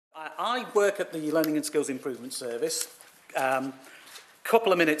I work at the Learning and Skills Improvement Service.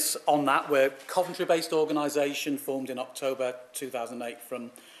 Couple of minutes on that. We're a Coventry-based organisation formed in October 2008 from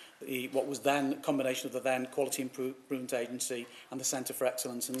what was then a combination of the then Quality Improvement Agency and the Centre for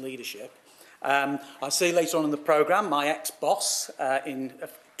Excellence in Leadership. I'll see later on in the programme my ex-boss in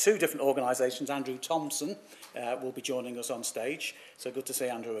two different organisations, Andrew Thompson, will be joining us on stage. So good to see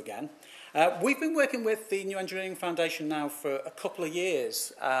Andrew again. We've been working with the New Engineering Foundation now for a couple of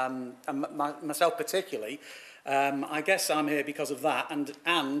years, and myself particularly. I guess I'm here because of that,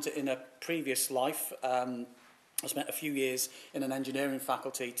 and in a previous life, I spent a few years in an engineering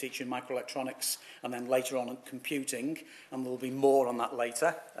faculty teaching microelectronics and then later on computing, and there'll be more on that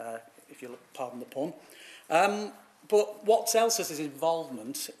later, if you'll pardon the pun. But what's LSIS's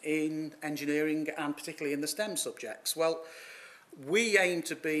involvement in engineering and particularly in the STEM subjects? Well, we aim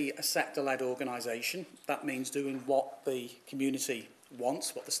to be a sector-led organisation. That means doing what the community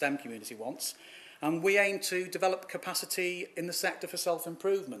wants, what the STEM community wants, and we aim to develop capacity in the sector for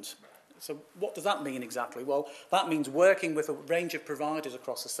self-improvement. So what does that mean exactly? Well, that means working with a range of providers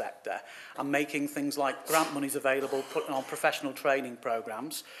across the sector and making things like grant monies available, putting on professional training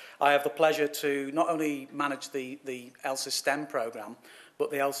programmes. I have the pleasure to not only manage the LSIS STEM programme, but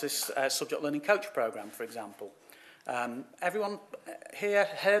the LSIS Subject Learning Coach programme, for example. Everyone here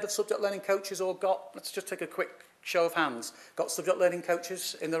heard of subject learning coaches or got, let's just take a quick show of hands, got subject learning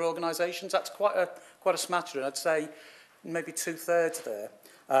coaches in their organisations? That's quite a smattering. I'd say maybe 2/3 there.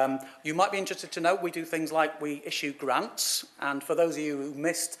 You might be interested to know we do things like we issue grants, and for those of you who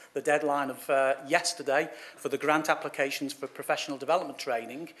missed the deadline of yesterday for the grant applications for professional development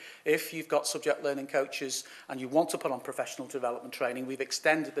training, if you've got subject learning coaches and you want to put on professional development training, we've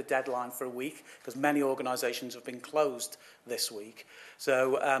extended the deadline for a week because many organisations have been closed this week.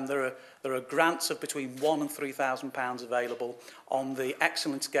 So there are grants of between £1,000 and £3,000 available on the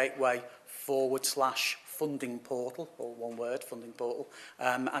Excellence Gateway /funding portal, or one word, funding portal,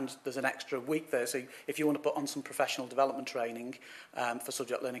 and there's an extra week there. So if you want to put on some professional development training for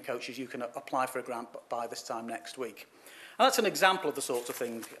subject learning coaches, you can apply for a grant by this time next week. And that's an example of the sorts of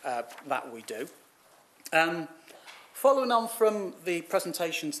thing that we do. Following on from the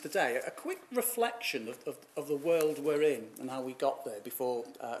presentations today, a quick reflection of the world we're in and how we got there before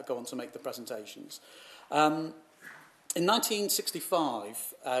I go on to make the presentations. In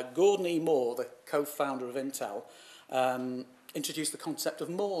 1965, Gordon E. Moore, the co-founder of Intel, introduced the concept of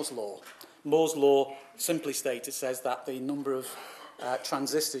Moore's Law. Moore's Law, simply stated, says that the number of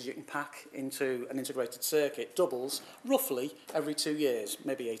transistors you can pack into an integrated circuit doubles roughly every 2 years,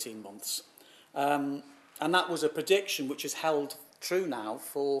 maybe 18 months. And that was a prediction which has held true now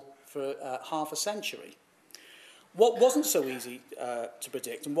for half a century. What wasn't so easy to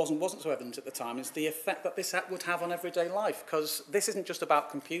predict and wasn't so evident at the time is the effect that this would have on everyday life, because this isn't just about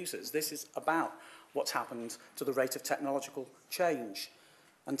computers, this is about what's happened to the rate of technological change.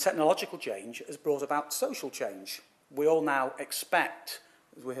 And technological change has brought about social change. We all now expect,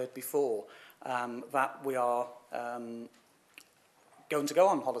 as we heard before, that we are going to go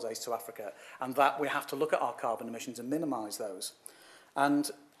on holidays to Africa and that we have to look at our carbon emissions and minimise those. And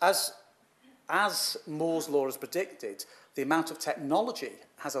as Moore's Law has predicted, the amount of technology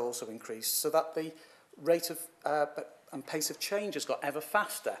has also increased so that the rate of and pace of change has got ever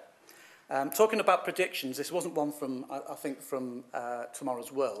faster. Talking about predictions, this wasn't one from, I think, from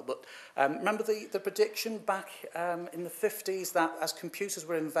Tomorrow's World, but remember the prediction back in the 50s that as computers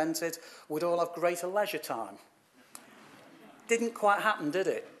were invented, we'd all have greater leisure time? Didn't quite happen, did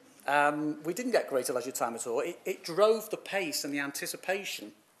it? We didn't get greater leisure time at all. It drove the pace and the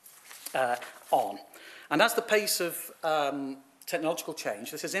anticipation on. And as the pace of technological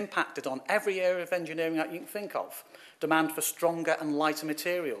change, this has impacted on every area of engineering that you can think of. Demand for stronger and lighter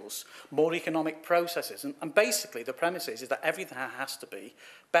materials, more economic processes, and basically the premise is that everything has to be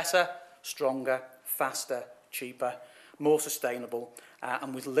better, stronger, faster, cheaper, more sustainable,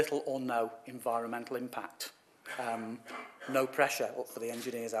 and with little or no environmental impact. No pressure for the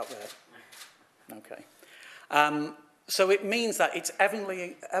engineers out there. Okay. So it means that it's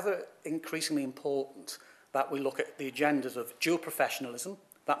ever increasingly important that we look at the agendas of dual professionalism.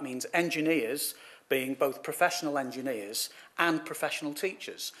 That means engineers being both professional engineers and professional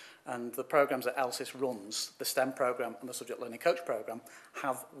teachers. And the programmes that LSIS runs, the STEM programme and the Subject Learning Coach programme,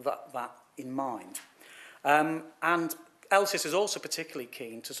 have that in mind. And LSIS is also particularly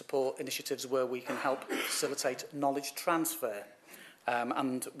keen to support initiatives where we can help facilitate knowledge transfer.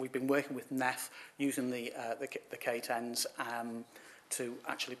 And we've been working with NEF using the K10s to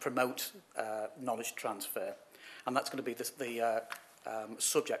actually promote knowledge transfer. And that's going to be the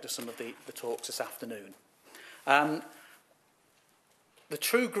subject of some of the talks this afternoon. The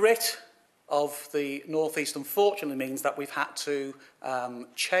true grit of the North East unfortunately means that we've had to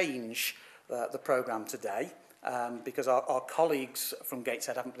change the programme today because our colleagues from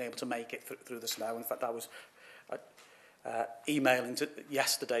Gateshead haven't been able to make it through the snow. In fact, I was emailing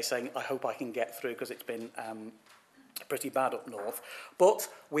yesterday saying I hope I can get through because it's been pretty bad up north. But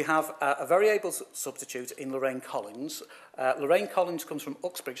we have a very able substitute in Lorraine Collins. Lorraine Collins comes from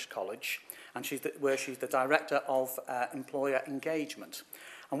Uxbridge College, and she's the Director of Employer Engagement.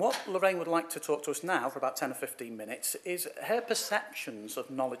 And what Lorraine would like to talk to us now for about 10 or 15 minutes is her perceptions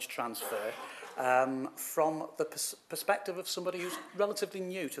of knowledge transfer from the perspective of somebody who's relatively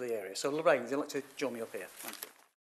new to the area. So Lorraine, would you like to join me up here? Thank you.